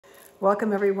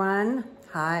Welcome everyone.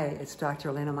 Hi, it's Dr.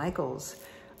 Elena Michaels.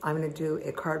 I'm going to do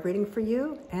a card reading for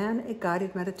you and a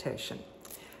guided meditation.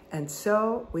 And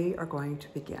so we are going to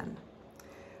begin.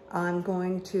 I'm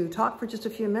going to talk for just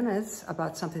a few minutes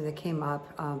about something that came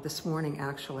up this morning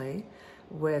actually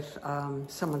with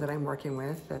someone that I'm working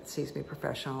with that sees me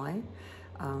professionally.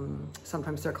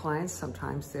 Sometimes they're clients,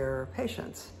 sometimes they're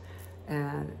patients.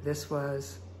 And this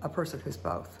was a person who's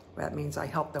both. That means I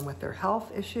help them with their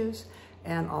health issues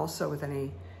and also with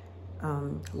any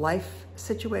life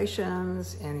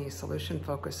situations, any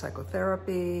solution-focused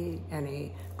psychotherapy,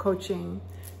 any coaching.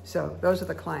 So those are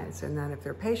the clients. And then if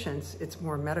they're patients, it's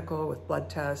more medical with blood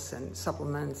tests and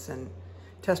supplements and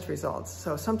test results.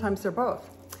 So sometimes they're both.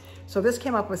 So this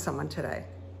came up with someone today.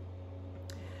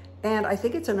 And I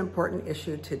think it's an important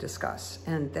issue to discuss.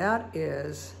 And that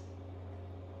is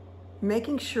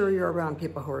making sure you're around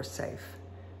people who are safe.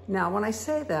 Now, when I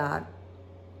say that,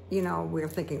 you know, we're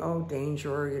thinking, oh,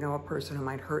 danger, you know, a person who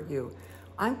might hurt you.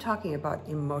 I'm talking about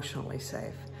emotionally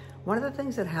safe. One of the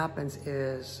things that happens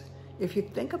is if you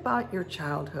think about your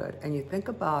childhood and you think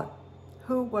about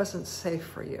who wasn't safe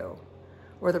for you,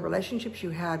 or the relationships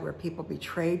you had where people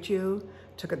betrayed you,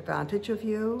 took advantage of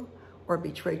you, or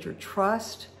betrayed your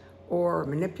trust, or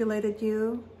manipulated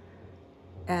you,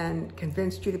 and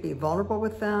convinced you to be vulnerable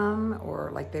with them,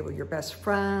 or like they were your best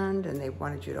friend and they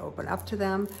wanted you to open up to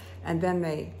them, and then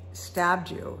they stabbed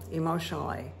you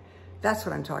emotionally. That's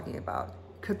what I'm talking about.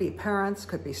 Could be parents,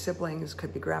 could be siblings,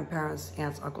 could be grandparents,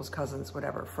 aunts, uncles, cousins,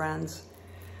 whatever, friends.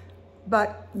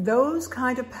 But those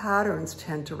kind of patterns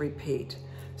tend to repeat.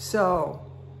 So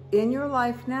in your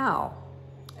life now,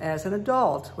 as an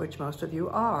adult, which most of you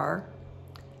are,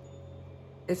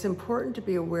 it's important to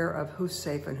be aware of who's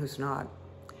safe and who's not.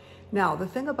 Now, the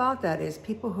thing about that is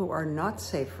people who are not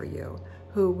safe for you,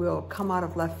 who will come out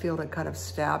of left field and kind of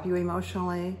stab you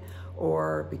emotionally,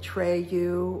 or betray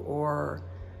you, or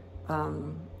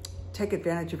take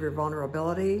advantage of your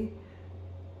vulnerability,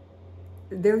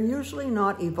 they're usually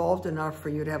not evolved enough for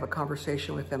you to have a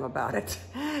conversation with them about it.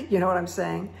 You know what I'm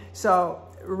saying? So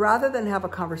rather than have a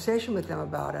conversation with them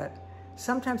about it,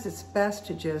 sometimes it's best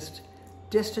to just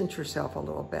distance yourself a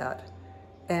little bit.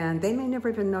 And they may never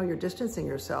even know you're distancing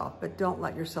yourself, but don't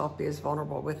let yourself be as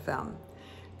vulnerable with them.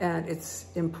 And it's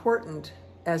important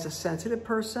as a sensitive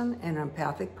person, an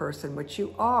empathic person, which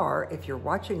you are if you're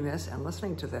watching this and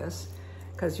listening to this,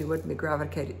 because you wouldn't be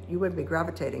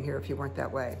gravitating here if you weren't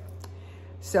that way.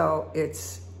 So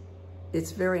it's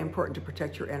very important to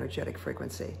protect your energetic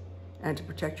frequency and to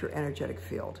protect your energetic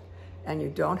field. And you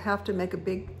don't have to make a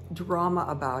big drama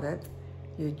about it.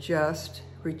 You just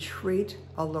retreat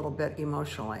a little bit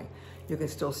emotionally. You can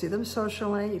still see them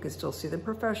socially, you can still see them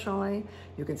professionally,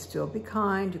 you can still be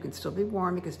kind, you can still be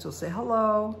warm, you can still say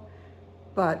hello,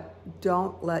 but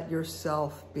don't let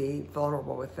yourself be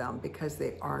vulnerable with them because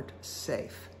they aren't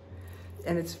safe.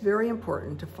 And it's very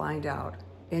important to find out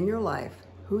in your life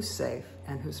who's safe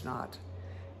and who's not,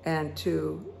 and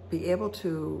to be able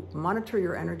to monitor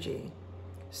your energy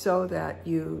so that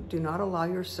you do not allow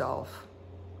yourself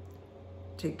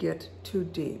to get too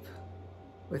deep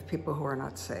with people who are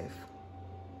not safe.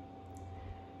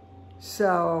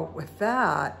 So with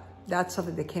that, that's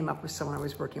something that came up with someone I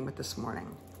was working with this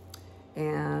morning.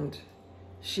 And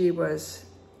she was,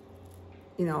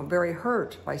 you know, very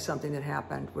hurt by something that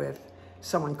happened with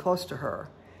someone close to her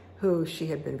who she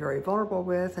had been very vulnerable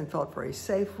with and felt very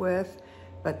safe with,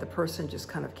 but the person just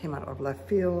kind of came out of left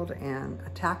field and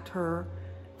attacked her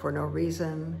for no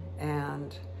reason.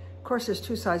 And of course, there's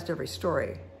two sides to every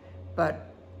story,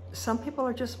 but some people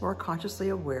are just more consciously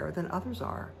aware than others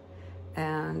are.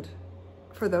 And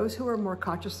for those who are more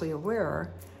consciously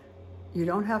aware, you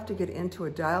don't have to get into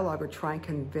a dialogue or try and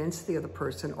convince the other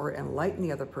person or enlighten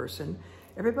the other person.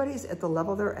 Everybody's at the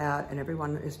level they're at and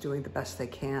everyone is doing the best they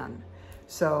can.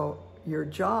 So your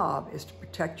job is to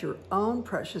protect your own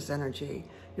precious energy,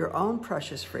 your own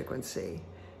precious frequency,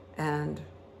 and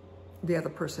the other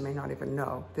person may not even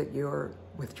know that you're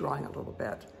withdrawing a little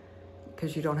bit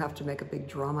because you don't have to make a big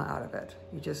drama out of it.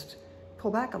 You just pull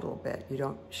back a little bit. You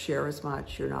don't share as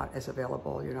much. You're not as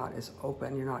available. You're not as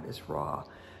open. You're not as raw.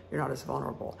 You're not as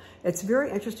vulnerable. It's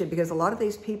very interesting because a lot of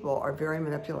these people are very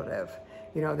manipulative.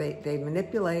 You know, they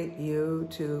manipulate you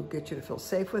to get you to feel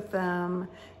safe with them.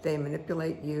 They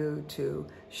manipulate you to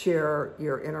share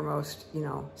your innermost, you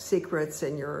know, secrets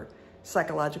and your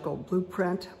psychological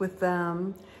blueprint with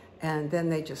them. And then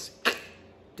they just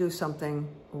do something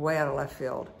way out of left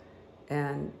field.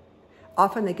 And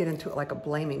often they get into like a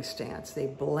blaming stance. They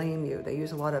blame you. They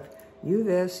use a lot of you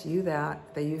this, you that.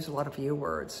 They use a lot of you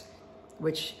words,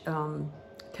 which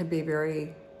can be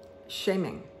very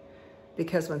shaming.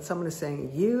 Because when someone is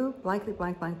saying, you blankly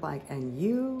blank, blank, blank, and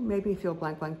you made me feel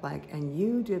blank, blank, blank, and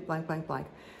you did blank, blank, blank,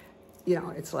 you know,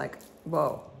 it's like,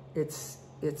 whoa,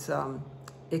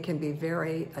 it can be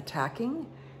very attacking,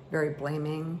 very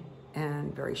blaming,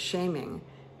 and very shaming,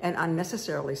 and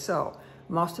unnecessarily so.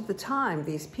 Most of the time,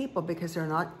 these people, because they're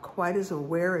not quite as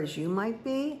aware as you might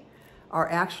be, are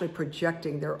actually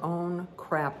projecting their own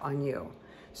crap on you.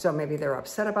 So maybe they're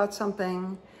upset about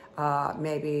something,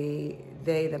 maybe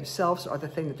they themselves are the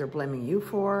thing that they're blaming you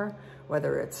for,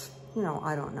 whether it's, you know,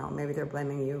 I don't know, maybe they're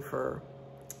blaming you for,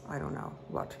 I don't know,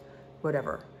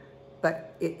 whatever.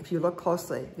 But if you look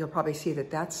closely, you'll probably see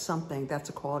that that's something, that's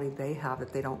a quality they have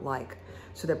that they don't like.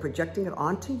 So they're projecting it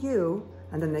onto you,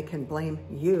 and then they can blame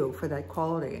you for that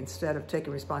quality instead of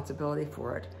taking responsibility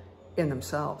for it in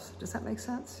themselves. Does that make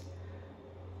sense?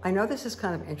 I know this is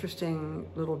kind of interesting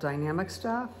little dynamic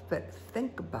stuff, but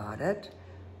think about it,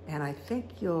 and I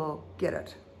think you'll get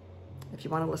it. If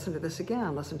you want to listen to this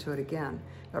again, listen to it again.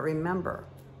 But remember,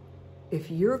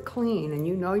 if you're clean and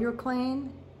you know you're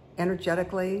clean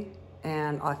energetically,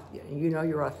 and you know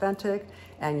you're authentic,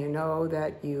 and you know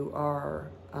that you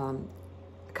are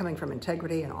coming from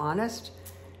integrity and honest,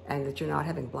 and that you're not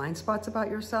having blind spots about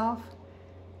yourself,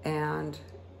 and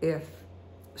if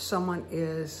someone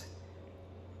is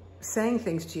saying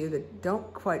things to you that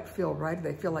don't quite feel right,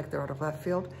 they feel like they're out of left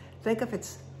field, think if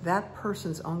it's that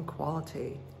person's own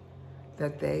quality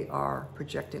that they are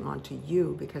projecting onto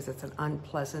you because it's an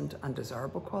unpleasant,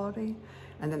 undesirable quality,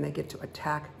 and then they get to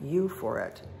attack you for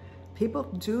it. People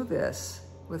do this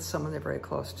with someone they're very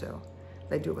close to.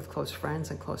 They do it with close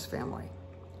friends and close family.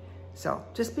 So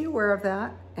just be aware of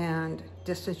that and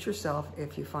distance yourself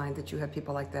if you find that you have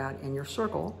people like that in your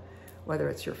circle, whether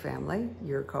it's your family,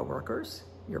 your coworkers,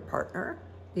 your partner,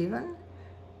 even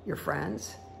your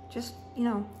friends. Just, you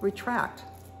know, retract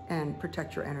and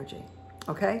protect your energy.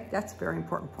 Okay, that's a very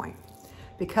important point,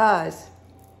 because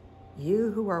you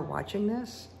who are watching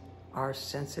this are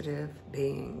sensitive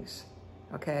beings.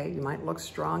 Okay, you might look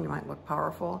strong, you might look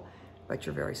powerful, but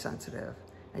you're very sensitive,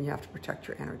 and you have to protect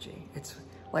your energy. It's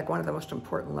like one of the most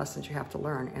important lessons you have to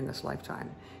learn in this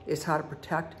lifetime is how to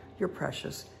protect your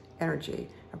precious energy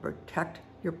and protect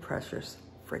your precious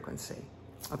frequency.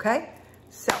 Okay,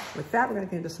 so with that, we're going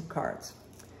to get into some cards.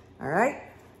 All right,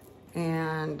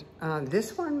 and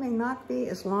this one may not be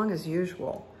as long as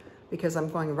usual because I'm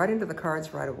going right into the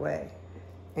cards right away.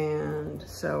 And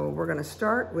so we're going to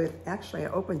start with, actually, I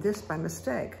opened this by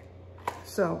mistake.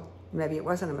 So maybe it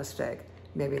wasn't a mistake.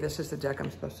 Maybe this is the deck I'm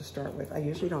supposed to start with. I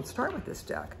usually don't start with this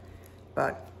deck,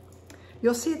 but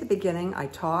you'll see at the beginning, I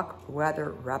talk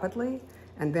rather rapidly.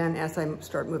 And then as I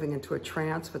start moving into a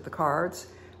trance with the cards,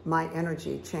 my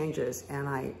energy changes and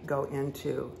I go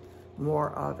into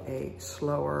more of a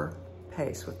slower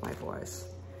pace with my voice.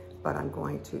 But I'm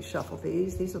going to shuffle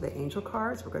these. These are the angel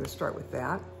cards. We're going to start with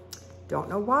that. Don't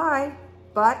know why,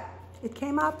 but it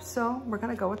came up, so we're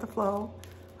gonna go with the flow.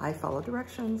 I follow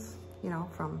directions, you know,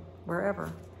 from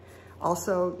wherever.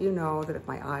 Also, you know that if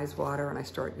my eyes water and I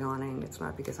start yawning, it's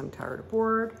not because I'm tired or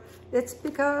bored. It's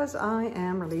because I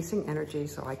am releasing energy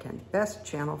so I can best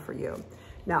channel for you.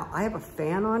 Now, I have a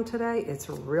fan on today. It's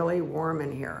really warm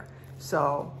in here,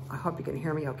 so I hope you can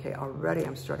hear me okay. Already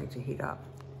I'm starting to heat up.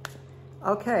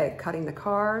 Okay, cutting the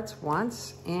cards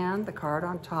once, and the card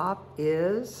on top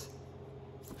is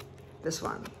this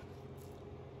one.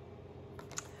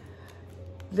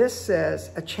 This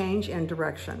says a change in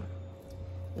direction.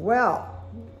 Well,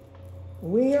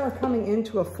 we are coming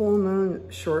into a full moon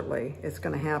shortly. It's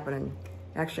going to happen,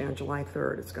 actually on July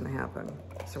 3rd, it's going to happen.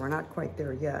 So we're not quite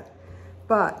there yet.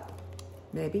 But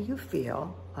maybe you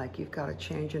feel like you've got a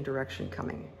change in direction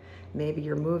coming. Maybe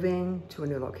you're moving to a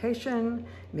new location.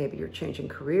 Maybe you're changing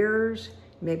careers.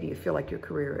 Maybe you feel like your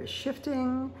career is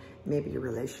shifting. Maybe your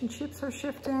relationships are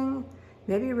shifting.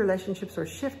 Maybe your relationships are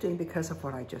shifting because of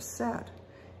what I just said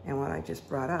and what I just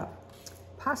brought up.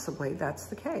 Possibly that's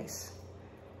the case.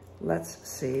 Let's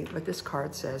see what this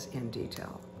card says in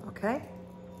detail, okay?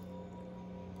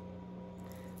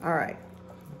 All right.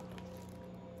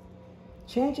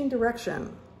 Changing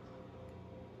direction.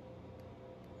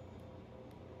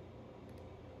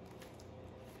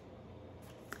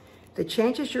 The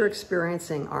changes you're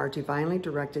experiencing are divinely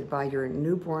directed by your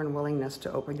newborn willingness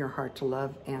to open your heart to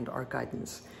love and our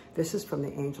guidance. This is from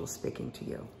the angels speaking to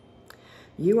you.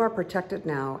 You are protected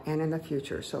now and in the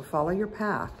future, so follow your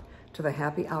path to the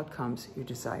happy outcomes you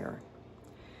desire.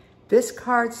 This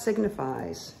card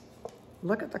signifies,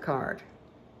 look at the card.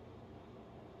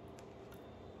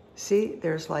 See,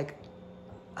 there's like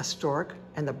a stork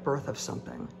and the birth of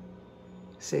something.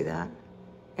 See that?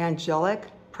 Angelic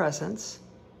presence.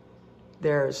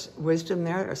 There's wisdom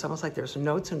there. It's almost like there's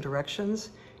notes and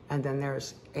directions, and then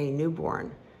there's a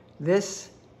newborn. This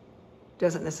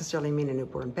doesn't necessarily mean a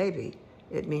newborn baby.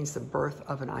 It means the birth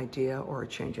of an idea or a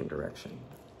change in direction.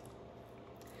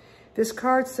 This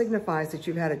card signifies that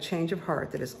you've had a change of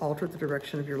heart that has altered the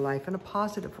direction of your life in a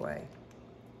positive way.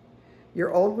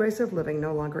 Your old ways of living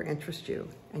no longer interest you,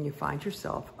 and you find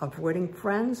yourself avoiding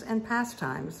friends and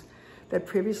pastimes that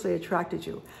previously attracted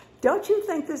you. Don't you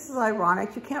think this is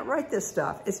ironic? You can't write this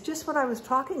stuff. It's just what I was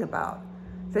talking about,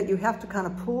 that you have to kind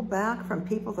of pull back from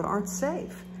people that aren't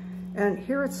safe. And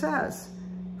here it says,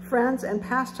 friends and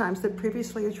pastimes that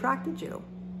previously attracted you.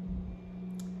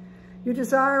 You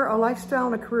desire a lifestyle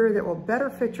and a career that will better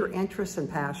fit your interests and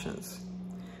passions.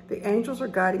 The angels are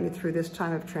guiding you through this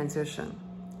time of transition.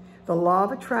 The law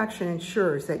of attraction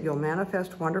ensures that you'll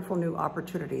manifest wonderful new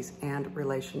opportunities and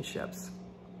relationships.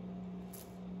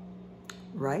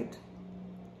 Right?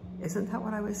 Isn't that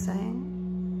what I was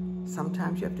saying?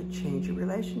 Sometimes you have to change your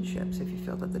relationships if you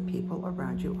feel that the people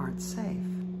around you aren't safe.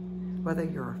 Whether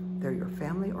they're your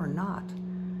family or not,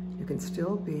 you can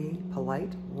still be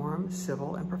polite, warm,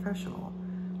 civil, and professional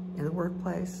in the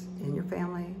workplace, in your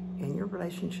family, in your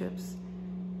relationships,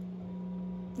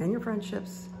 in your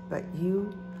friendships, but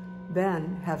you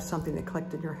then have something that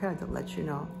clicked in your head that lets you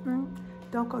know,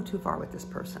 don't go too far with this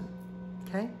person,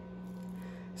 okay?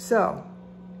 So,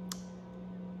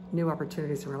 new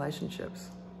opportunities and relationships.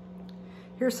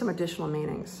 Here's some additional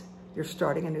meanings. You're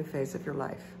starting a new phase of your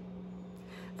life.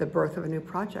 The birth of a new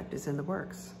project is in the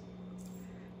works.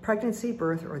 Pregnancy,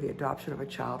 birth, or the adoption of a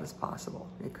child is possible.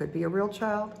 It could be a real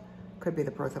child, could be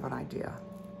the birth of an idea,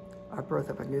 or birth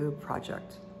of a new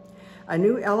project. A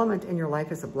new element in your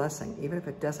life is a blessing, even if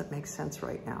it doesn't make sense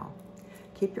right now.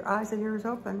 Keep your eyes and ears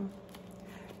open.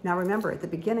 Now remember, at the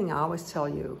beginning, I always tell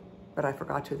you, but I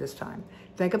forgot to this time,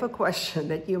 think of a question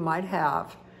that you might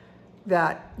have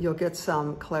that you'll get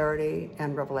some clarity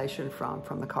and revelation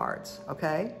from the cards,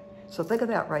 okay? So think of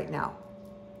that right now.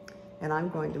 And I'm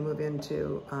going to move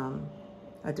into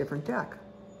a different deck.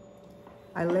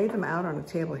 I laid them out on a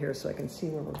table here so I can see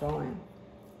where we're going.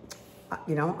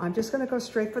 You know, I'm just gonna go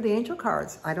straight for the angel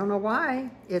cards. I don't know why.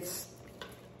 That's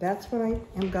what I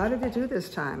am guided to do this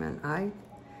time, and I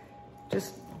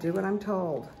just do what I'm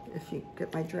told, if you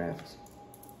get my drift.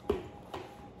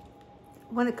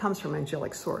 When it comes from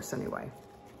angelic source anyway,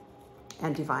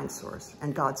 and divine source,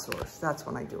 and God's source, that's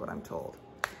when I do what I'm told.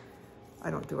 I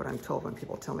don't do what I'm told when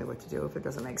people tell me what to do if it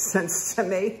doesn't make sense to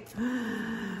me.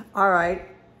 All right,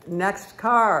 next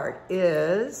card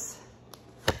is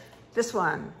this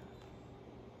one.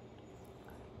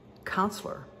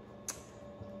 Counselor.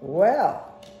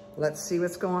 Well, let's see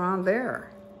what's going on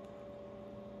there.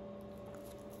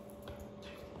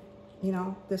 You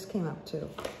know, this came up too.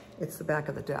 It's the back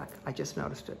of the deck. I just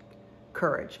noticed it.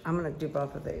 Courage. I'm going to do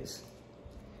both of these.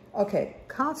 Okay,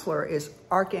 Counselor is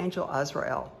Archangel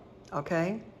Azrael.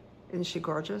 Okay? Isn't she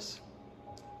gorgeous?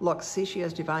 Look, see, she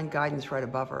has divine guidance right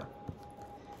above her.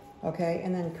 Okay,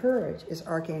 and then Courage is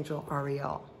Archangel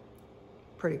Ariel.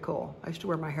 Pretty cool. I used to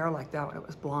wear my hair like that when it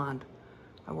was blonde.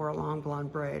 I wore a long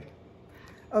blonde braid.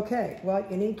 Okay, well,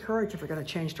 you need courage if you're going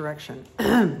to change direction.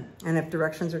 And if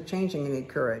directions are changing, you need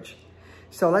courage.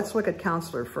 So let's look at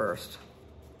Counselor first,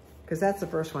 because that's the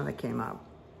first one that came up.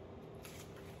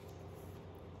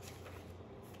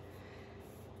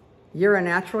 You're a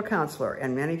natural counselor,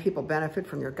 and many people benefit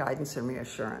from your guidance and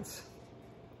reassurance.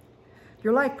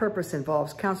 Your life purpose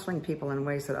involves counseling people in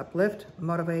ways that uplift,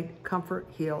 motivate, comfort,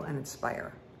 heal, and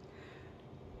inspire.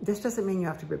 This doesn't mean you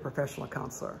have to be a professional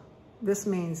counselor. This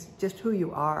means just who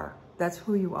you are. That's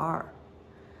who you are.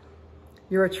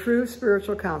 You're a true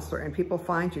spiritual counselor, and people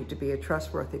find you to be a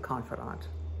trustworthy confidant.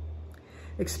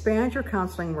 Expand your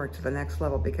counseling work to the next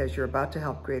level because you're about to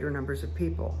help greater numbers of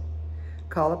people.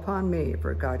 Call upon me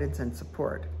for guidance and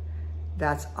support.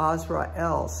 That's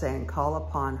Azrael saying call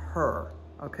upon her,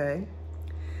 okay?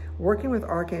 Working with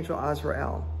Archangel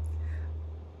Azrael.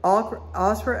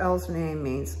 Azrael's name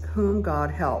means whom God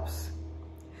helps.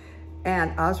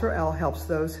 And Azrael helps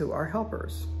those who are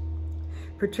helpers,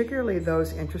 particularly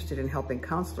those interested in helping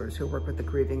counselors who work with the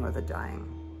grieving or the dying.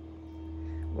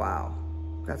 Wow,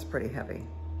 that's pretty heavy.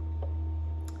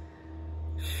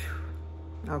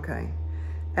 Okay.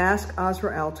 Ask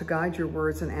Azrael to guide your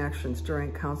words and actions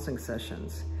during counseling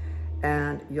sessions,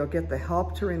 and you'll get the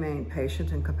help to remain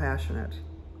patient and compassionate.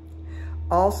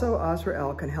 Also,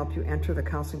 Azrael can help you enter the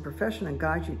counseling profession and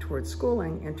guide you towards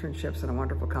schooling, internships, and a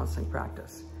wonderful counseling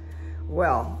practice.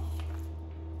 Well,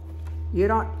 you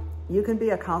can be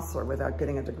a counselor without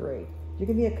getting a degree. You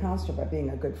can be a counselor by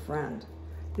being a good friend.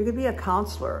 You can be a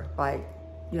counselor by,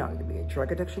 you could be a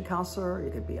drug addiction counselor,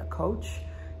 you could be a coach,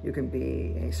 You can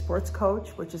be a sports coach,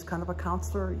 which is kind of a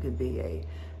counselor. You could be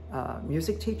a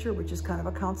music teacher, which is kind of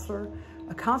a counselor.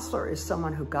 A counselor is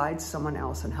someone who guides someone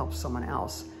else and helps someone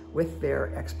else with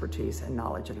their expertise and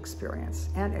knowledge and experience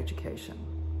and education.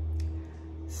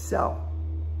 So,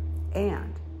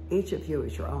 and each of you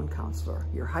is your own counselor.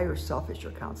 Your higher self is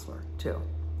your counselor too.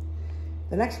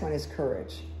 The next one is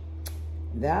courage.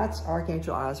 That's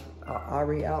Archangel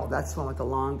Ariel. That's the one with the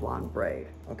long blonde braid.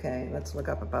 Okay, let's look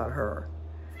up about her.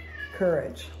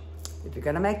 Courage. If you're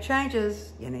gonna make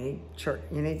changes, you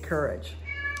need courage.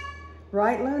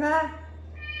 Right, Luna?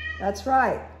 That's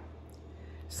right.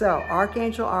 So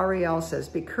Archangel Ariel says,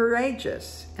 be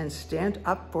courageous and stand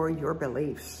up for your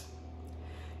beliefs.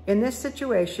 In this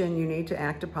situation, you need to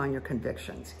act upon your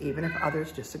convictions, even if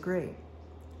others disagree.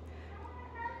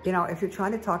 You know, if you're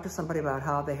trying to talk to somebody about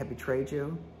how they have betrayed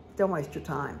you, don't waste your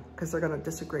time, because they're going to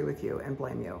disagree with you and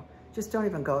blame you. Just don't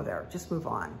even go there. Just move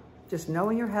on. Just know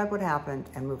in your head what happened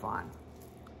and move on.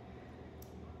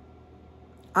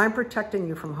 I'm protecting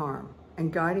you from harm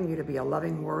and guiding you to be a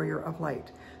loving warrior of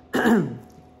light.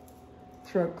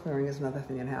 Throat clearing is another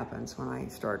thing that happens when I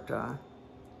start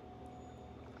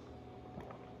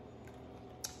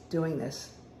doing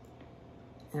this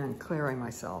and clearing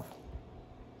myself.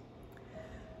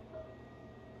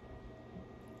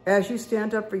 As you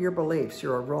stand up for your beliefs,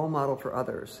 you're a role model for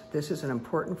others. This is an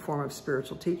important form of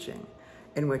spiritual teaching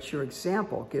in which your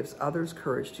example gives others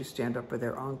courage to stand up for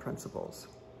their own principles.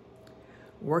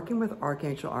 Working with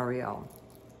Archangel Ariel.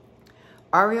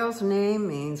 Ariel's name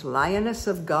means lioness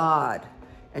of God,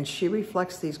 and she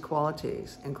reflects these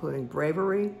qualities, including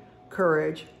bravery,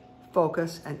 courage,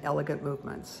 focus, and elegant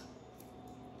movements.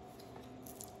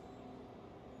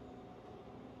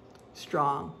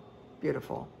 Strong,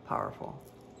 beautiful, powerful.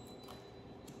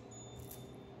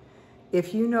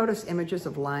 If you notice images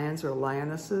of lions or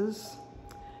lionesses,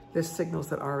 this signals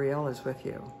that Ariel is with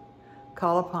you.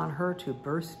 Call upon her to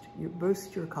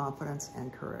boost your confidence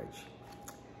and courage.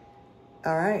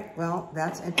 All right, well,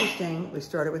 that's interesting. We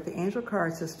started with the angel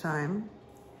cards this time.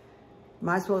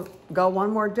 Might as well go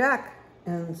one more deck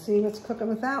and see what's cooking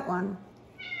with that one.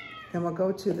 Then we'll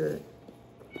go to the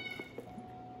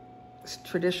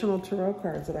traditional tarot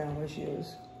cards that I always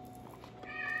use.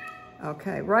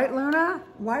 Okay, right, Luna?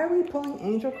 Why are we pulling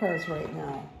angel cards right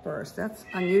now first? That's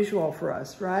unusual for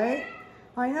us, right?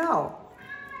 I know.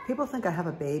 People think I have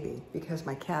a baby because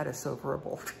my cat is so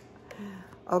verbal.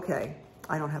 Okay,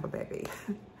 I don't have a baby,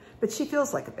 but she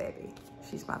feels like a baby.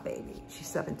 She's my baby. She's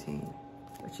 17,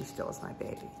 but she still is my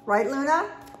baby. Right, Luna?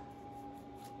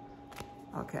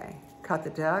 Okay, cut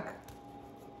the deck.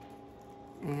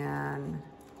 And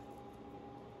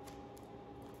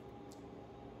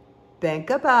think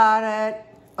about it.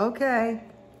 Okay,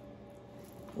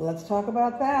 let's talk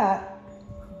about that.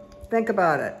 Think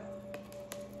about it.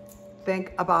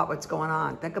 Think about what's going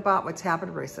on. Think about what's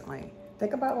happened recently.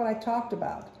 Think about what I talked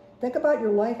about. Think about your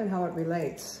life and how it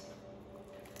relates.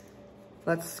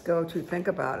 Let's go to think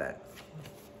about it.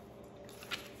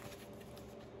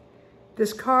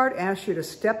 This card asks you to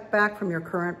step back from your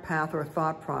current path or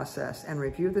thought process and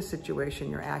review the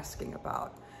situation you're asking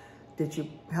about. Did you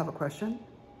have a question?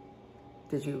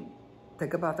 Did you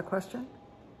think about the question?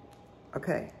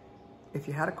 Okay, if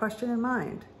you had a question in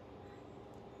mind,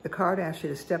 the card asks you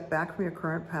to step back from your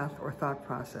current path or thought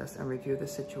process and review the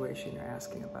situation you're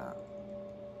asking about.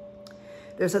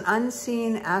 There's an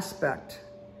unseen aspect,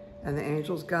 and the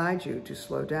angels guide you to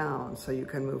slow down so you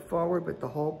can move forward with the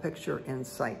whole picture in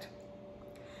sight.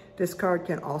 This card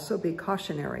can also be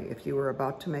cautionary if you are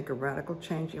about to make a radical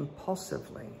change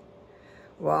impulsively.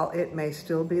 While it may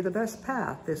still be the best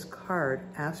path, this card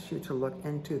asks you to look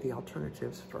into the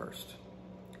alternatives first.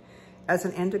 As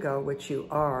an indigo, which you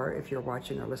are if you're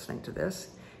watching or listening to this,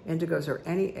 indigos are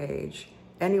any age,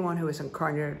 anyone who is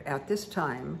incarnated at this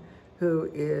time who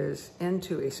is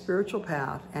into a spiritual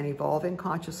path and evolving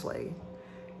consciously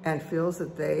and feels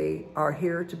that they are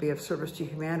here to be of service to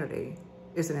humanity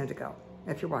is an indigo.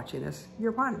 If you're watching this,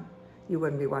 you're one. You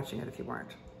wouldn't be watching it if you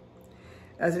weren't.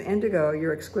 As an indigo,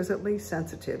 you're exquisitely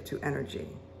sensitive to energy.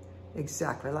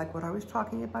 Exactly like what I was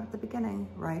talking about at the beginning,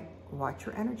 right? Watch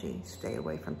your energy. Stay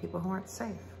away from people who aren't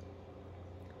safe.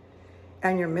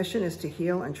 And your mission is to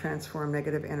heal and transform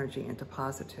negative energy into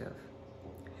positive.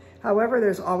 However,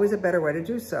 there's always a better way to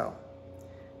do so.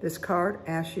 This card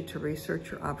asks you to research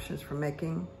your options for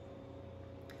making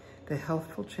the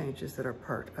healthful changes that are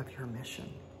part of your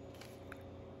mission.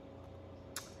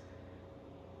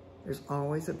 There's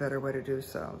always a better way to do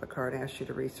so. The card asks you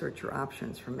to research your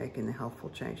options for making the healthful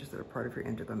changes that are part of your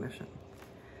indigo mission.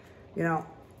 You know,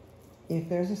 if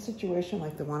there's a situation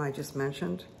like the one I just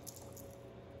mentioned,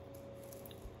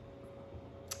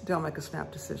 don't make a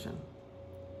snap decision.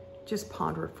 Just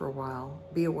ponder it for a while,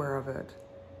 be aware of it,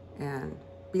 and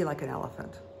be like an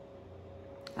elephant.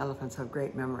 Elephants have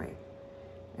great memory.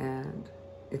 And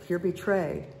if you're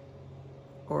betrayed,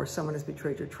 or someone has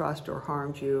betrayed your trust or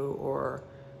harmed you, or,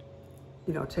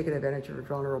 you know, taken advantage of your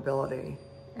vulnerability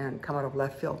and come out of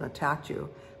left field and attacked you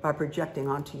by projecting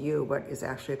onto you what is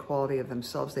actually a quality of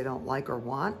themselves they don't like or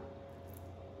want,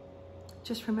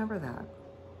 just remember that.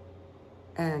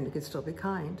 And you can still be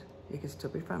kind, you can still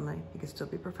be friendly, you can still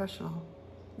be professional,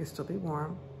 you can still be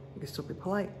warm, you can still be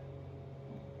polite.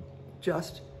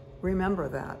 Just remember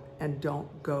that and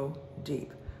don't go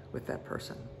deep with that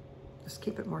person. Just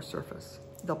keep it more surface.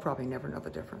 They'll probably never know the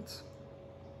difference.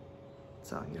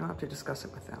 So you don't have to discuss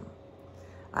it with them.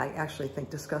 I actually think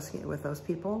discussing it with those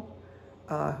people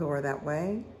who are that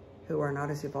way, who are not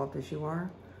as evolved as you are,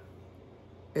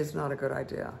 is not a good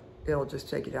idea. It'll just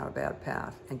take you down a bad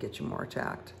path and get you more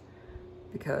attacked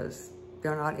because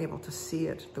they're not able to see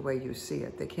it the way you see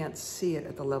it. They can't see it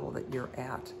at the level that you're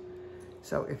at.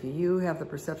 So if you have the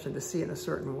perception to see it in a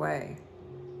certain way,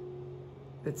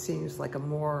 that seems like a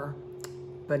more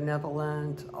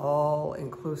benevolent,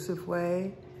 all-inclusive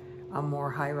way, a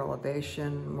more higher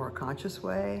elevation, more conscious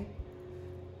way,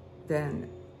 then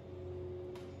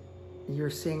you're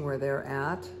seeing where they're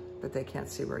at, but they can't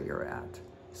see where you're at.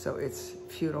 So it's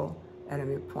futile and a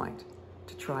moot point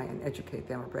to try and educate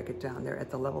them or break it down. They're at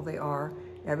the level they are.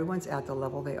 Everyone's at the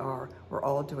level they are. We're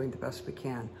all doing the best we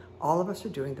can. All of us are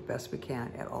doing the best we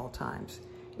can at all times.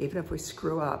 Even if we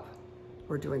screw up,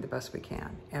 we're doing the best we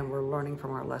can. And we're learning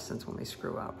from our lessons when we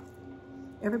screw up.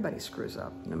 Everybody screws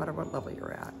up, no matter what level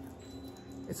you're at.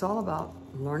 It's all about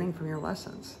learning from your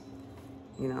lessons,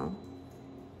 you know?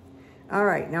 All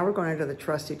right, now we're going into the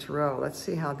trusty tarot. Let's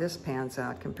see how this pans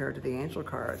out compared to the angel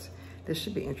cards. This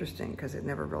should be interesting because it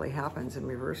never really happens in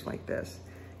reverse like this.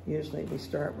 Usually we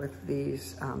start with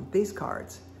these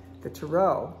cards, the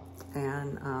tarot,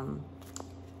 and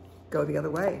go the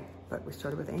other way. But we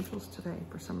started with angels today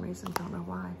for some reason, don't know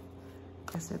why.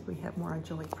 I said we have more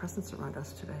angelic presence around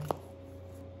us today.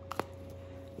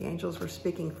 The angels were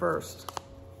speaking first.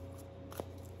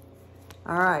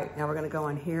 All right, now we're gonna go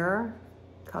in here,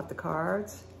 cut the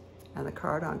cards, and the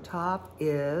card on top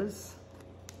is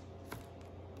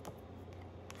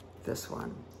this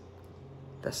one,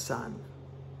 the Sun.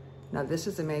 Now this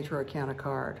is a major arcana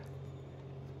card.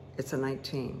 It's a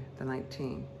 19, the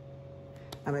 19.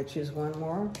 I'm gonna choose one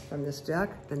more from this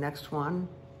deck. The next one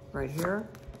right here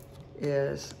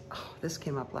is, oh, this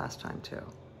came up last time too.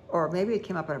 Or maybe it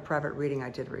came up in a private reading I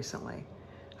did recently.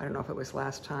 I don't know if it was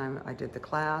last time I did the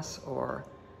class or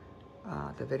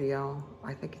the video.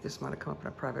 I think this might have come up in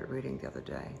a private reading the other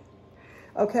day.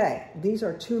 Okay, these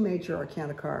are two major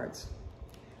arcana cards.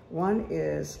 One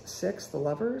is 6, the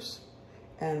Lovers,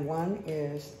 and one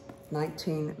is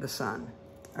 19, the Sun.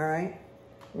 All right,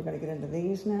 we're gonna get into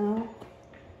these now,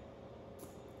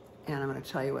 and I'm gonna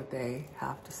tell you what they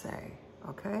have to say,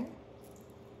 okay?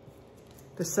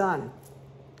 The Sun.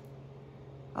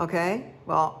 Okay,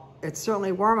 well, it's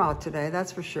certainly warm out today,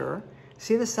 that's for sure.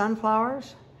 See the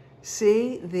sunflowers?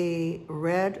 See the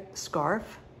red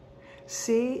scarf?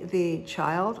 See the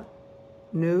child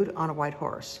nude on a white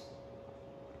horse?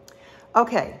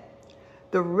 Okay,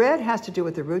 the red has to do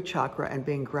with the root chakra and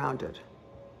being grounded.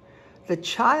 The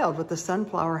child with the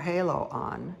sunflower halo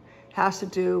on has to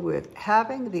do with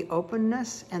having the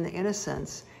openness and the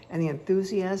innocence and the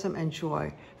enthusiasm and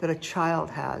joy that a child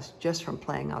has just from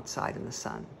playing outside in the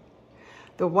sun.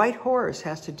 The white horse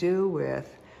has to do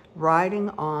with riding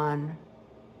on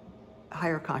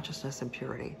higher consciousness and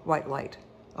purity, white light,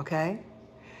 okay?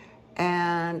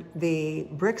 And the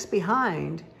bricks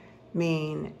behind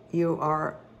mean you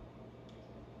are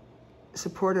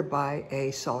supported by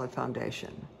a solid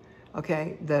foundation,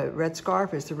 okay? The red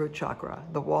scarf is the root chakra.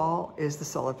 The wall is the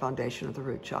solid foundation of the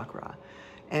root chakra.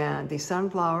 And the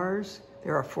sunflowers,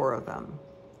 there are 4 of them.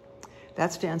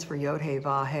 That stands for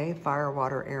Yod-Heh-Vah-Heh, fire,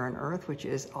 water, air, and earth, which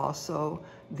is also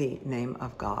the name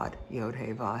of God,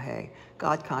 Yod-Heh-Vah-Heh,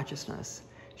 God consciousness.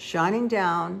 Shining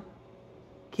down,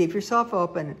 keep yourself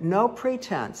open, no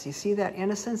pretense. You see that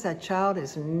innocence? That child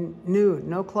is nude,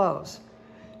 no clothes.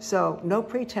 So no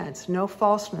pretense, no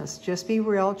falseness, just be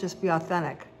real, just be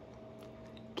authentic.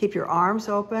 Keep your arms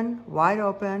open, wide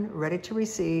open, ready to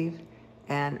receive,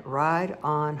 and ride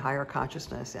on higher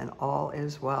consciousness, and all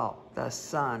is well. The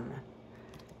Sun.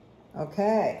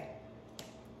 Okay,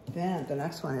 then the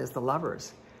next one is the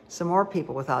Lovers. Some more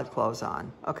people without clothes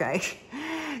on, okay?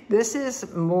 This is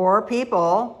more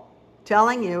people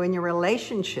telling you in your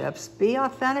relationships, be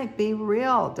authentic, be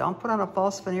real. Don't put on a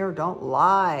false veneer, don't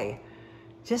lie.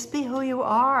 Just be who you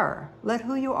are. Let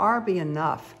who you are be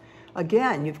enough.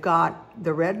 Again, you've got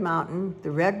the red mountain,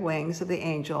 the red wings of the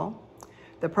angel,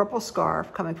 the purple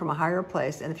scarf coming from a higher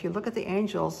place. And if you look at the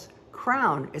angel's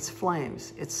crown, it's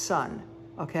flames, it's sun,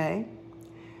 okay?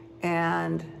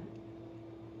 And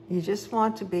you just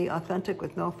want to be authentic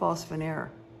with no false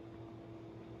veneer.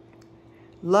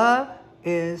 Love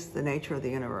is the nature of the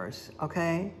universe,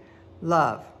 okay?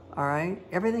 Love, all right?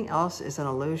 Everything else is an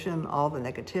illusion, all the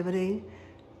negativity.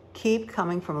 Keep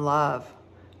coming from love.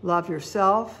 Love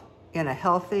yourself in a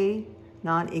healthy,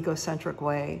 non-egocentric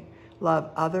way. Love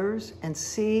others and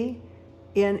see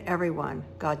in everyone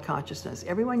God consciousness.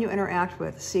 Everyone you interact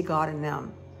with, see God in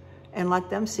them and let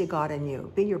them see God in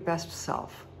you. Be your best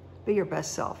self. Be your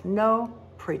best self. No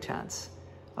pretense,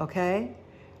 okay?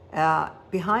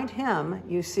 Behind him,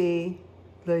 you see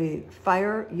the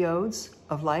fire yodes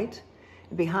of light.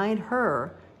 Behind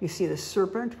her, you see the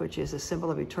serpent, which is a symbol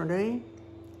of eternity,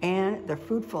 and the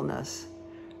fruitfulness,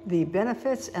 the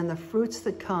benefits and the fruits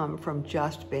that come from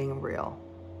just being real.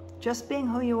 Just being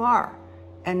who you are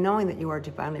and knowing that you are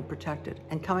divinely protected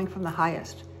and coming from the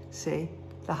highest. See,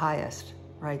 the highest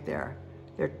right there.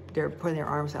 They're putting their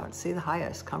arms out. See the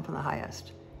highest, come from the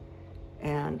highest.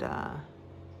 And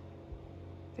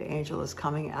the angel is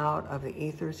coming out of the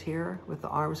ethers here with the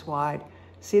arms wide.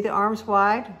 See the arms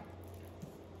wide?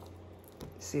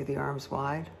 See the arms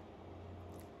wide?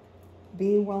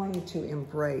 Be willing to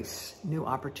embrace new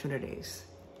opportunities.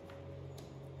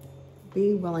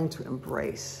 Be willing to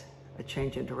embrace a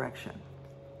change in direction.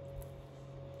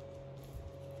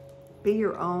 Be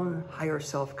your own higher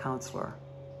self counselor.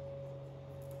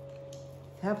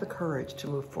 Have the courage to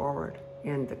move forward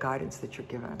in the guidance that you're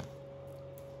given.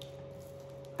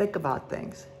 Think about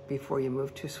things before you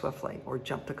move too swiftly or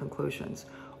jump to conclusions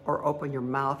or open your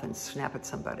mouth and snap at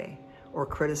somebody or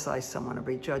criticize someone or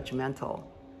be judgmental.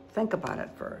 Think about it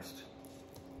first.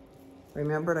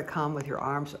 Remember to come with your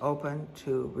arms open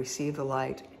to receive the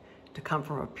light, to come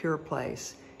from a pure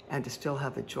place, and to still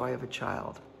have the joy of a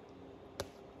child.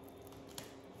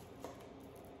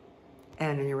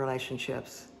 And in your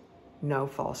relationships, no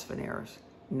false veneers,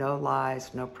 no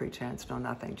lies, no pretense, no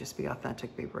nothing. Just be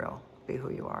authentic, be real, be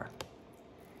who you are.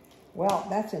 Well,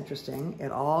 that's interesting.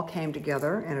 It all came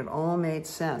together and it all made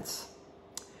sense.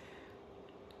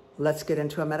 Let's get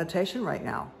into a meditation right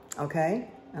now, okay?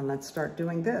 And let's start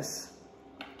doing this.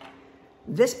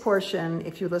 This portion,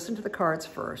 if you listen to the cards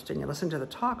first and you listen to the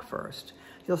talk first,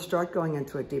 you'll start going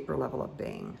into a deeper level of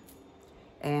being.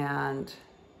 And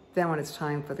then when it's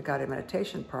time for the guided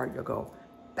meditation part, you'll go,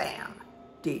 bam,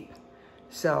 deep.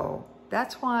 So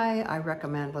that's why I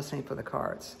recommend listening for the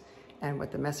cards and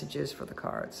what the message is for the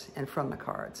cards and from the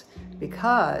cards.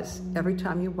 Because every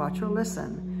time you watch or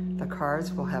listen, the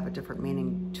cards will have a different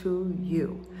meaning to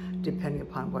you, depending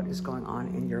upon what is going on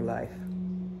in your life.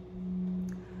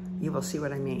 You will see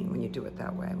what I mean when you do it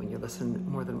that way, when you listen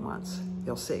more than once.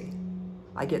 You'll see.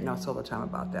 I get notes all the time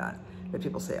about that. That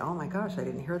people say, oh my gosh, I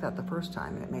didn't hear that the first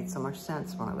time, and it made so much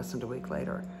sense when I listened a week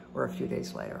later, or a few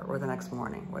days later, or the next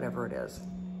morning, whatever it is.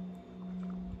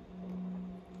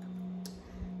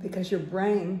 Because your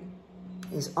brain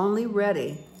is only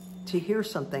ready to hear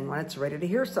something when it's ready to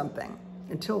hear something.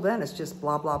 Until then, it's just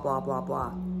blah, blah, blah, blah,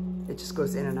 blah. It just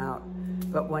goes in and out.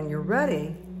 But when you're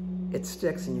ready, it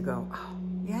sticks and you go, oh,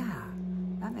 yeah,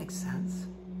 that makes sense.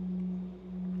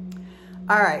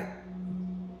 All right.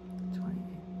 28.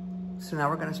 So now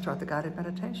we're going to start the guided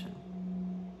meditation.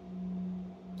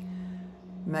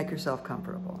 Make yourself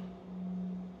comfortable.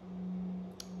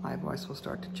 My voice will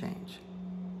start to change.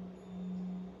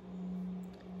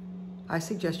 I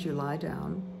suggest you lie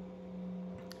down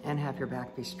and have your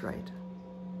back be straight.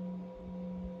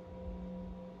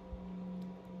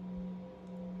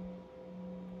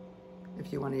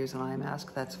 If you want to use an eye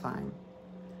mask, that's fine.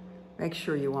 Make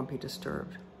sure you won't be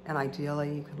disturbed. And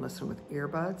ideally, you can listen with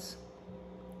earbuds,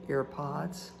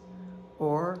 earpods,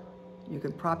 or you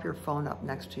can prop your phone up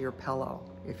next to your pillow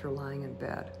if you're lying in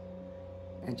bed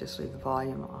and just leave the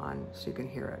volume on so you can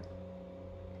hear it.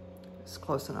 It's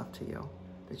close enough to you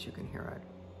that you can hear it.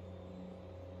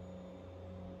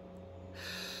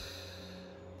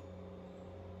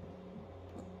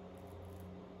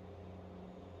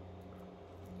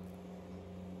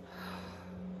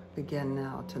 Begin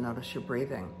now to notice your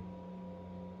breathing.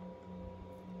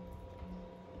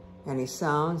 Any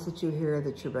sounds that you hear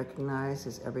that you recognize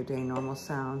as everyday normal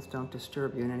sounds don't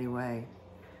disturb you in any way.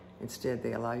 Instead,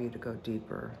 they allow you to go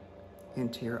deeper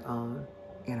into your own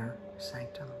inner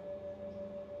sanctum.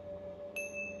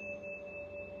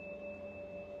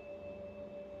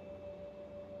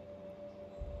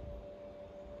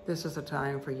 This is a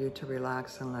time for you to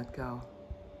relax and let go.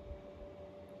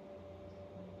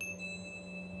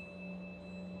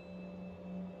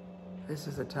 This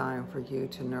is a time for you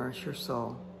to nourish your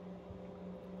soul,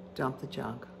 dump the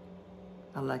junk,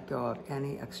 and let go of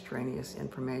any extraneous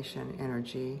information,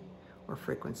 energy, or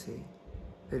frequency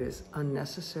that is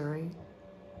unnecessary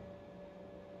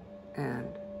and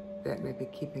that may be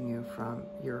keeping you from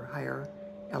your higher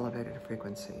elevated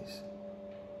frequencies.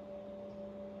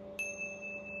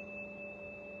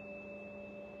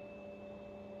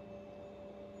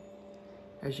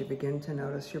 As you begin to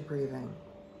notice your breathing,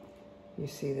 you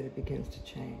see that it begins to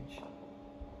change.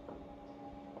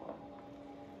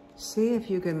 See if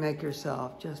you can make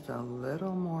yourself just a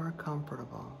little more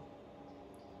comfortable.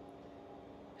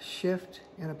 Shift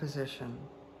in a position.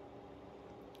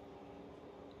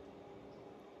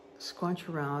 Squunch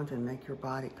around and make your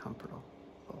body comfortable.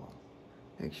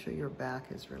 Make sure your back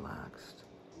is relaxed.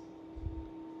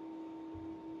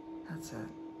 That's it.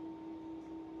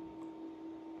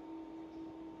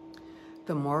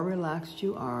 The more relaxed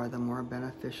you are, the more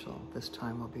beneficial this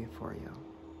time will be for you.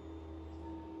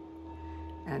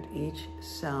 And each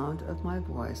sound of my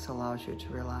voice allows you to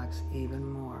relax even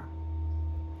more.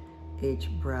 Each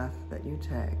breath that you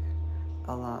take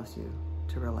allows you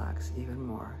to relax even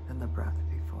more than the breath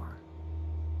before.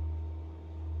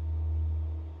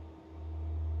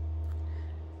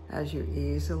 As you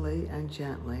easily and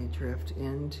gently drift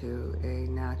into a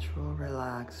natural,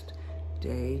 relaxed,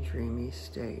 daydreamy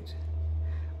state,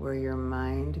 where your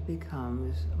mind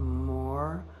becomes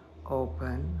more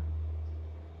open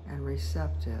and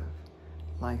receptive,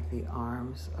 like the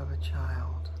arms of a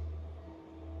child.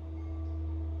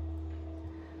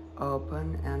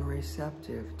 Open and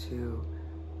receptive to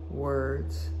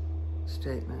words,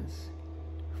 statements,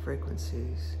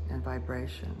 frequencies, and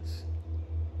vibrations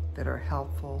that are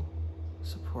helpful,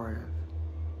 supportive,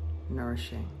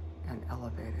 nourishing, and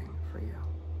elevating for you.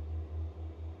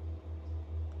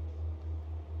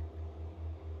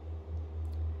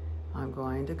 I'm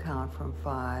going to count from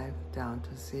 5 down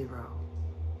to 0,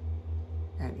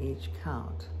 and each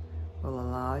count will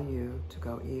allow you to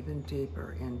go even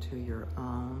deeper into your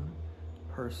own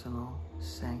personal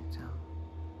sanctum,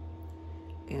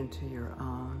 into your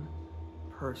own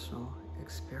personal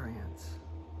experience.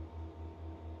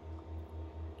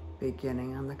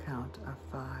 Beginning on the count of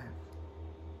 5,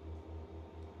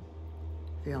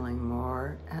 feeling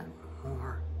more and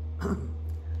more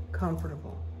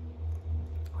comfortable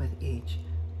with each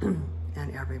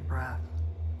and every breath.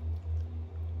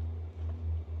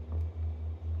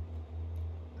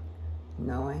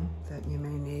 Knowing that you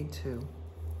may need to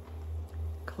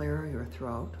clear your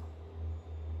throat,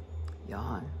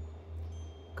 yawn,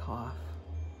 cough,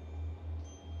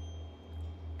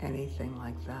 anything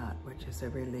like that, which is a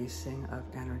releasing of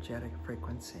energetic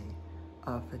frequency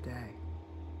of the day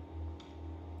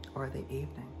or the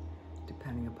evening,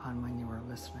 depending upon when you are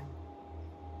listening.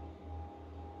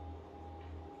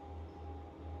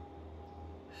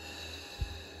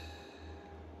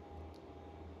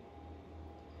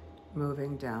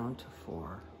 Moving down to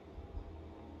 4.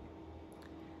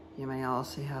 You may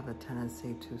also have a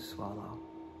tendency to swallow,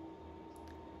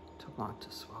 to want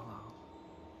to swallow.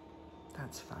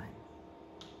 That's fine.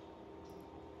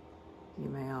 You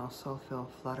may also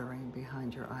feel fluttering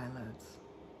behind your eyelids.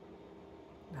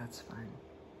 That's fine.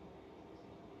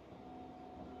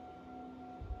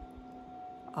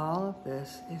 All of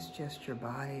this is just your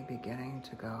body beginning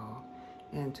to go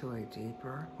into a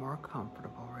deeper, more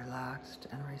comfortable, relaxed,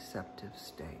 and receptive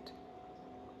state.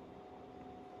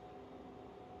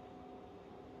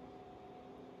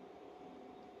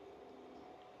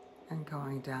 And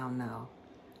going down now,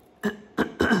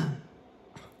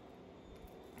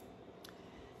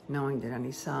 knowing that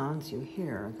any sounds you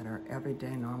hear that are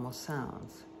everyday normal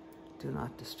sounds do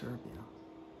not disturb you.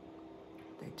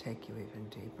 They take you even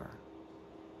deeper.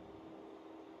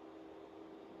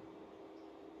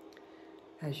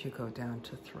 As you go down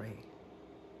to 3.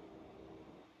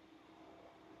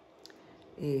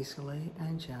 Easily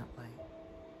and gently,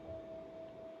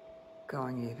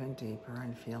 going even deeper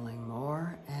and feeling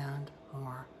more and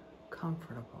more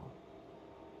comfortable.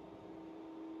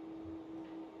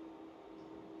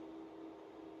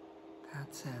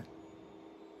 That's it.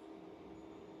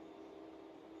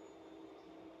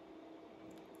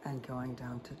 And going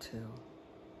down to 2.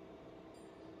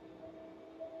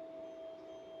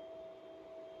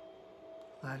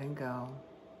 Letting go,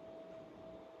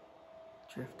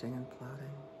 drifting and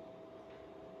floating.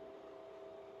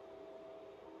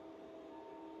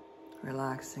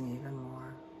 Relaxing even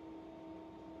more.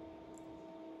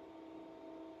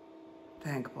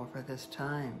 Thankful for this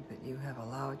time that you have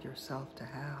allowed yourself to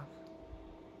have.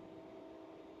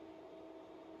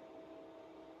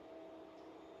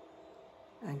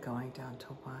 And going down to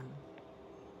 1.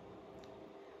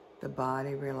 the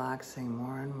body relaxing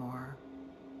more and more,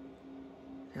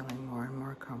 feeling more and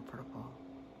more comfortable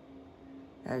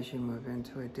as you move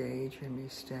into a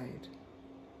daydreamy state,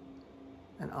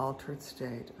 an altered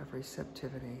state of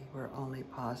receptivity where only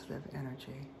positive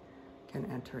energy can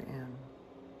enter in.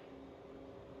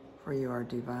 For you are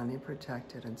divinely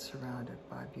protected and surrounded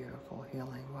by beautiful,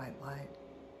 healing white light.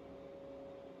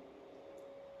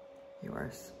 You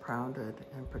are surrounded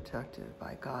and protected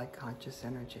by God-conscious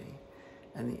energy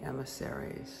and the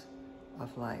emissaries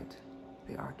of light,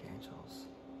 the archangels.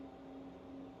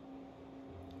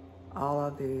 All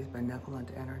of these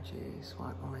benevolent energies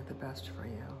want only the best for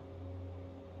you.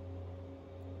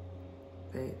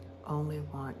 They only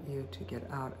want you to get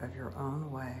out of your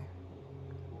own way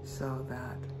so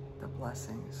that the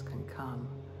blessings can come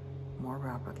more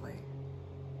rapidly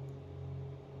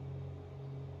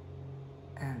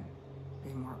and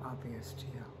be more obvious to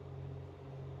you.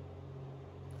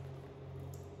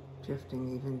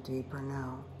 Drifting even deeper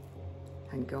now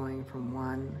and going from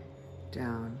 1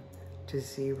 down to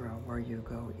 0, where you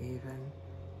go even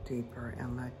deeper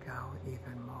and let go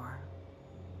even more.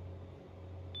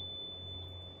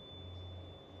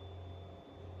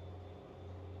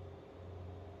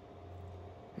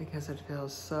 Because it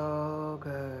feels so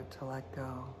good to let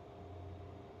go.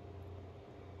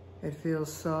 It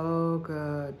feels so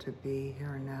good to be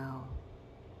here now,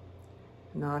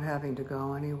 not having to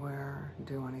go anywhere,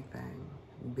 do anything,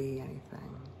 be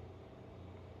anything.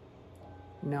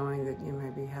 Knowing that you may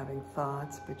be having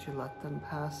thoughts, but you let them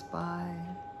pass by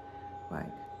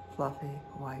like fluffy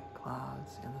white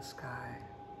clouds in the sky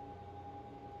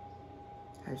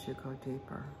as you go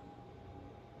deeper.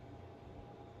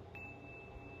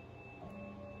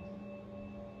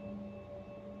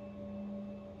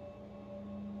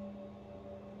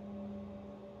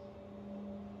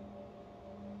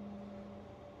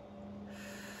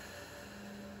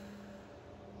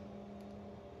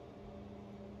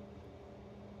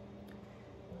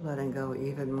 Letting go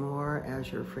even more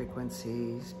as your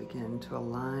frequencies begin to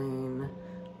align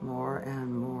more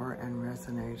and more and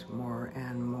resonate more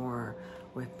and more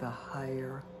with the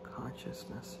higher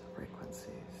consciousness frequencies.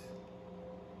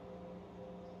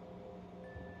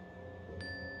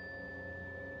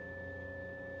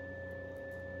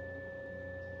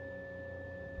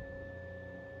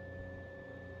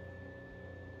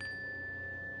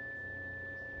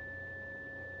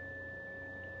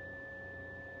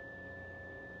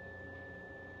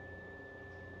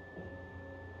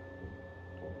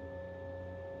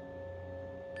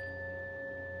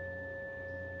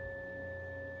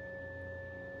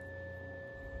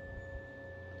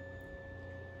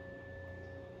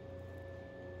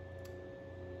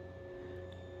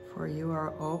 For you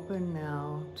are open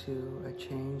now to a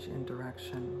change in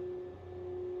direction.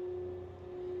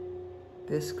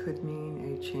 This could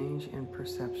mean a change in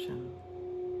perception.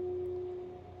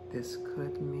 This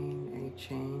could mean a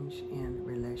change in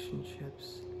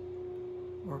relationships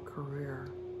or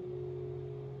career.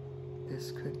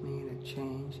 This could mean a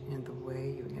change in the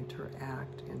way you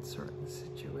interact in certain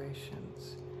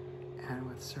situations and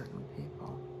with certain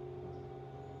people.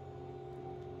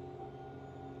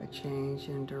 A change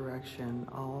in direction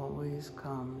always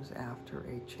comes after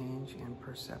a change in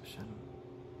perception.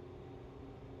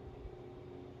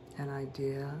 An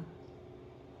idea,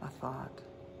 a thought,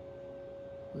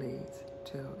 leads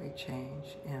to a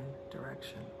change in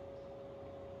direction.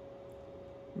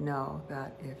 Know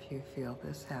that if you feel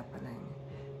this happening,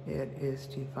 it is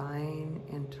divine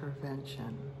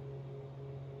intervention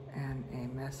and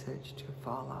a message to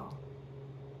follow.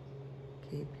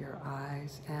 Keep your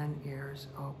eyes and ears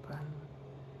open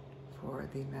for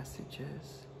the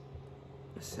messages,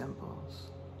 the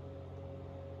symbols.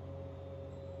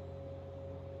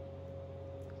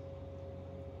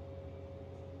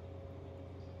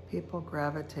 People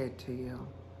gravitate to you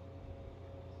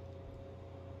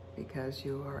because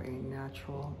you are a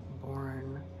natural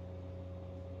born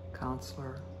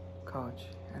counselor, coach,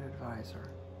 and advisor.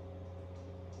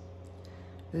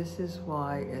 This is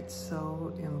why it's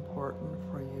so important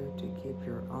for you to keep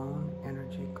your own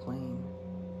energy clean.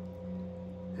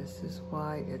 This is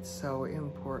why it's so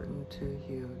important to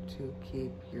you to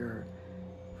keep your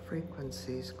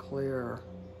frequencies clear.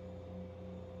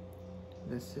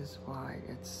 This is why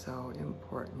it's so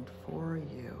important for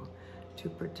you to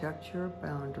protect your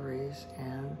boundaries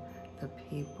and the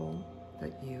people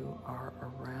that you are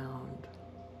around.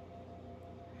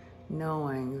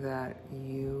 Knowing that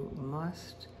you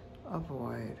must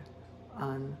avoid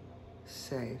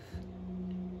unsafe,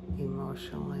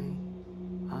 emotionally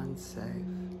unsafe,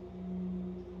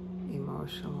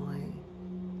 emotionally,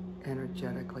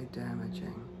 energetically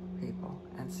damaging people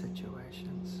and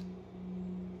situations.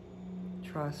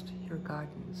 trust your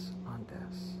guidance on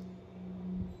this.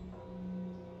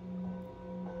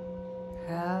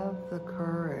 Have the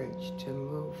courage to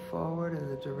move forward in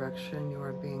the direction you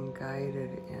are being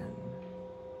guided in.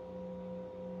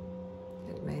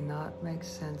 It may not make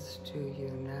sense to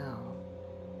you now.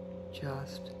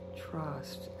 Just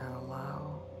trust and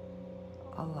allow,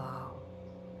 allow,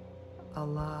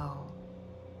 allow.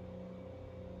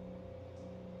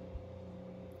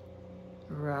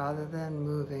 Rather than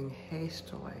moving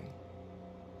hastily,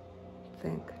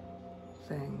 think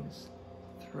things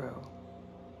through.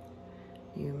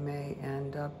 You may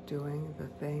end up doing the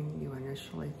thing you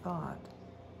initially thought,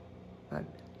 but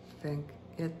think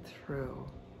it through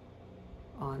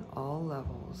on all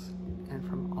levels and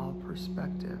from all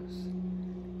perspectives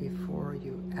before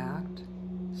you act,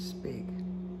 speak,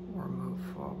 or move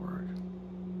forward.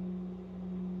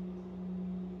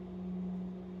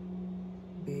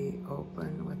 Be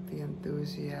open with the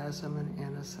enthusiasm and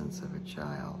innocence of a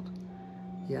child,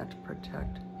 yet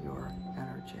protect your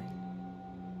energy.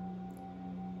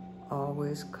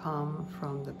 Always come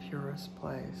from the purest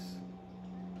place.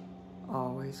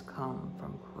 Always come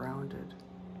from grounded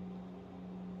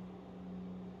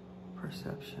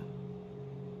perception.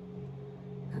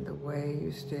 And the way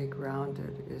you stay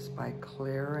grounded is by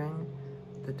clearing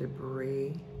the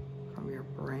debris from your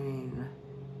brain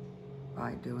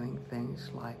by doing things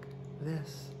like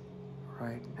this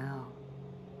right now,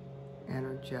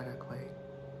 energetically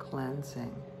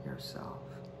cleansing yourself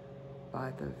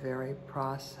by the very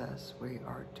process we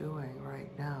are doing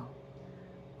right now,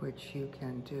 which you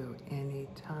can do any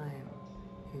time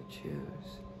you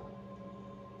choose,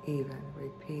 even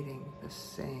repeating the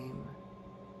same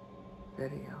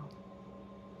video.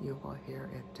 You will hear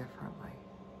it differently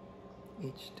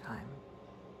each time.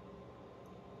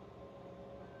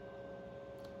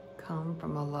 Come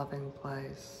from a loving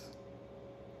place.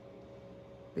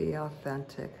 Be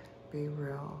authentic, be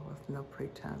real, with no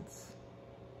pretense.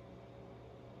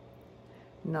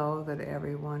 Know that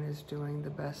everyone is doing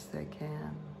the best they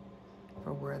can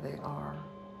for where they are,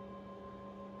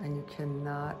 and you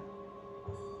cannot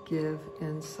give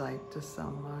insight to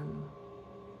someone.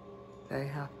 They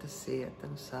have to see it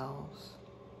themselves.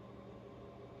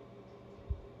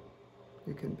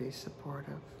 You can be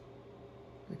supportive.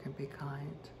 You can be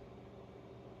kind.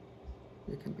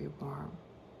 You can be warm.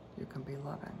 You can be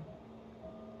loving.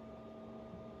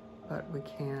 But we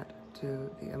can't do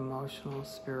the emotional,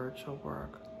 spiritual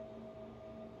work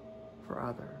for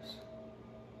others.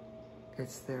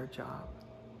 It's their job,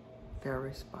 their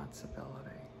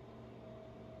responsibility.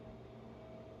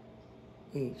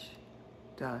 Each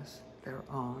does their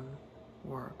own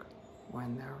work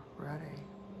when they're ready.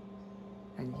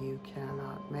 And you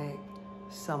cannot make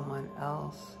someone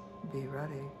else be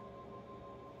ready.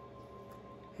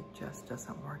 It just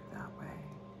doesn't work that way.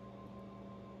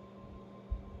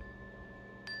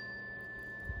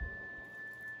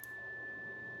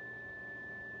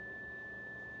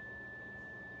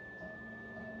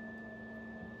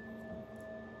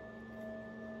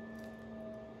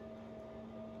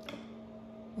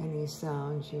 Any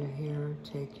sounds you hear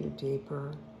take you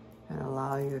deeper and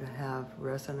allow you to have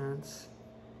resonance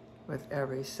with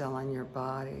every cell in your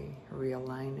body,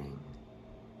 realigning,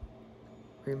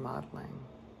 remodeling,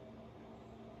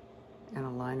 and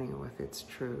aligning with its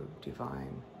true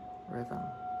divine rhythm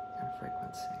and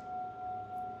frequency.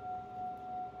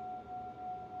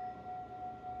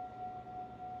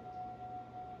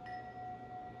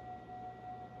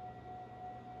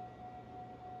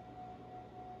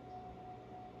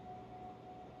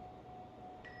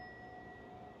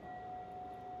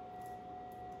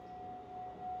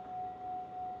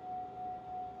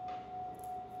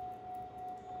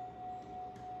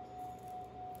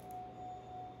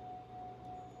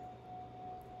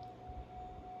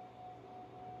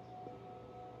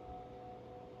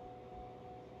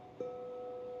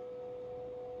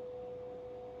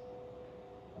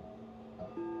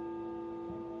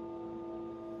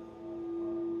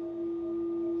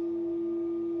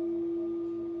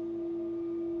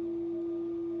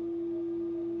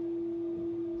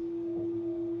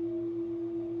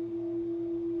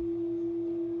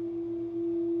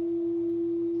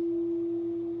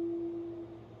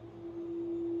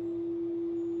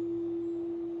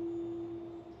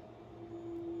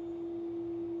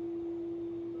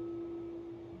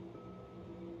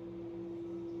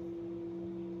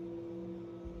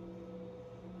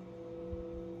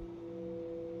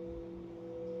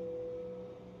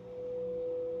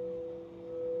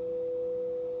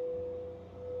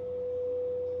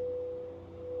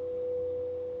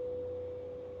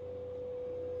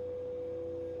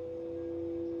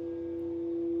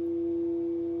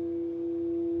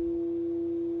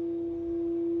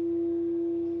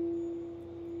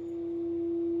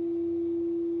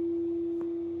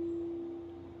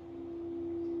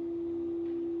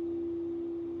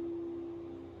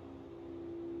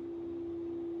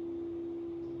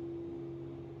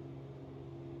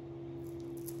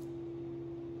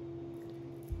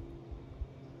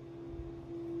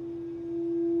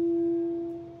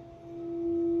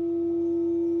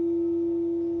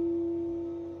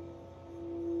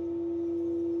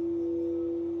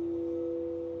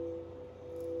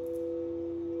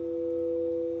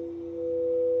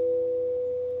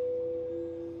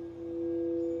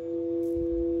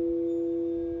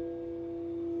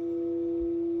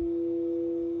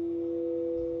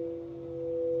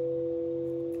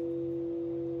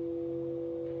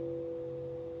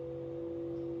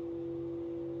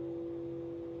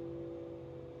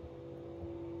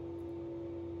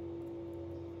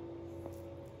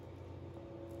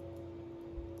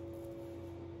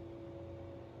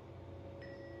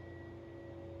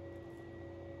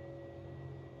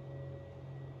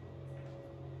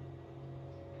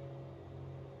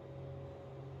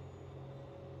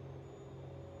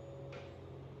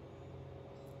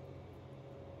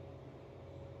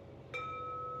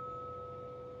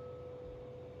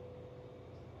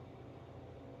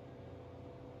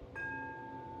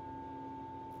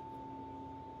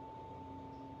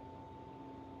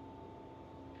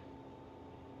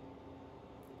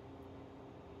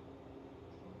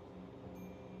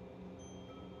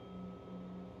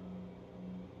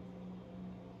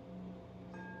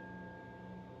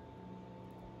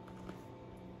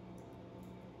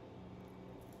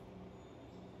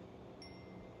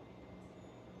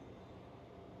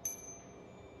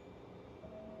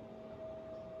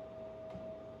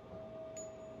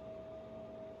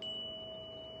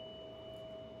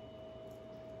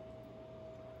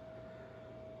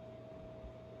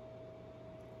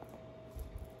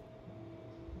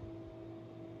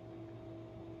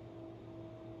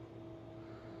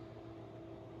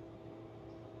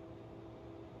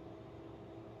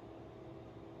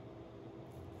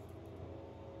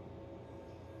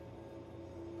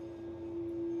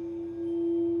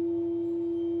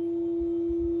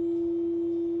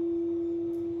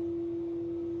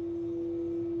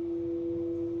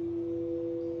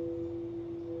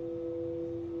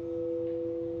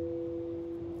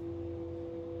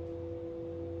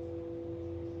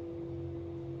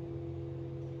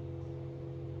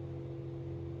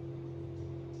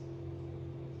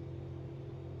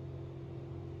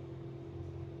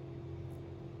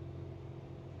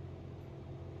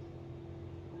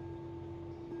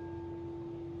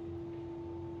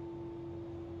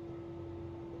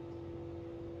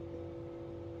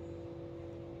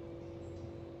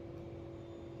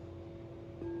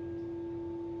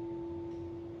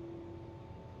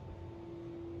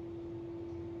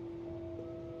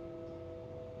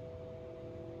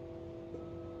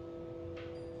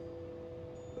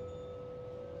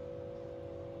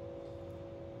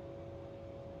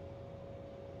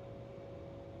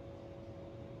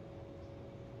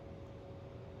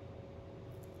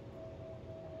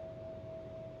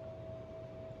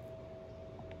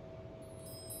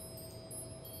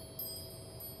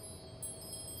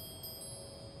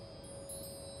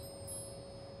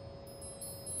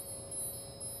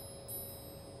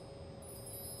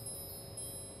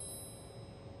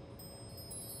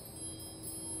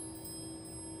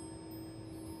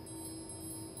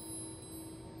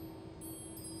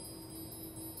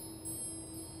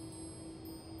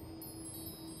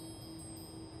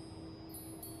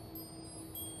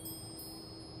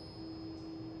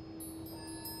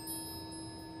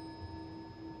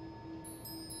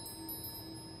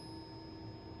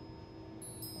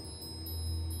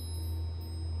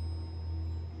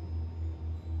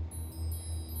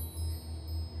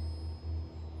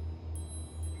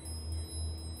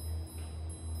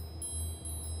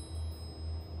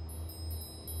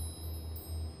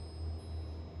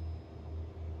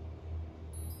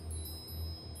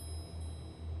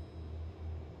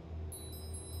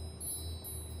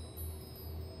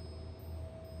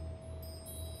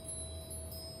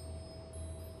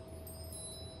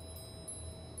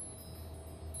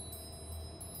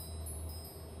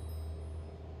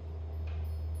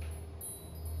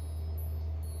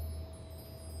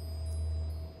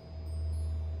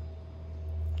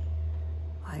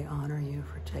 I honor you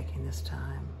for taking this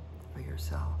time for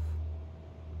yourself,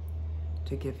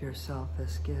 to give yourself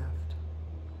this gift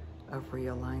of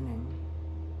realigning,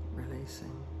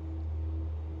 releasing,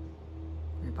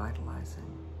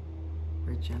 revitalizing,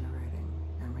 regenerating,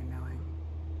 and renewing.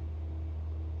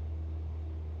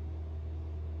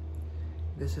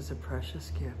 This is a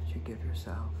precious gift you give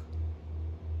yourself.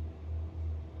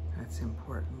 It's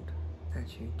important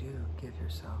that you do give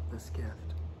yourself this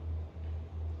gift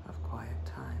of quiet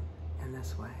time in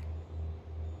this way.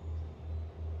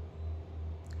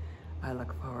 I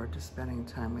look forward to spending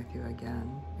time with you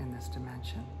again in this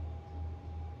dimension.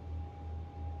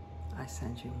 I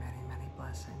send you many, many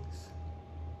blessings.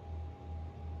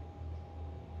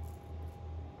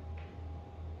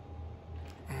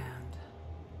 And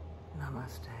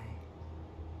namaste.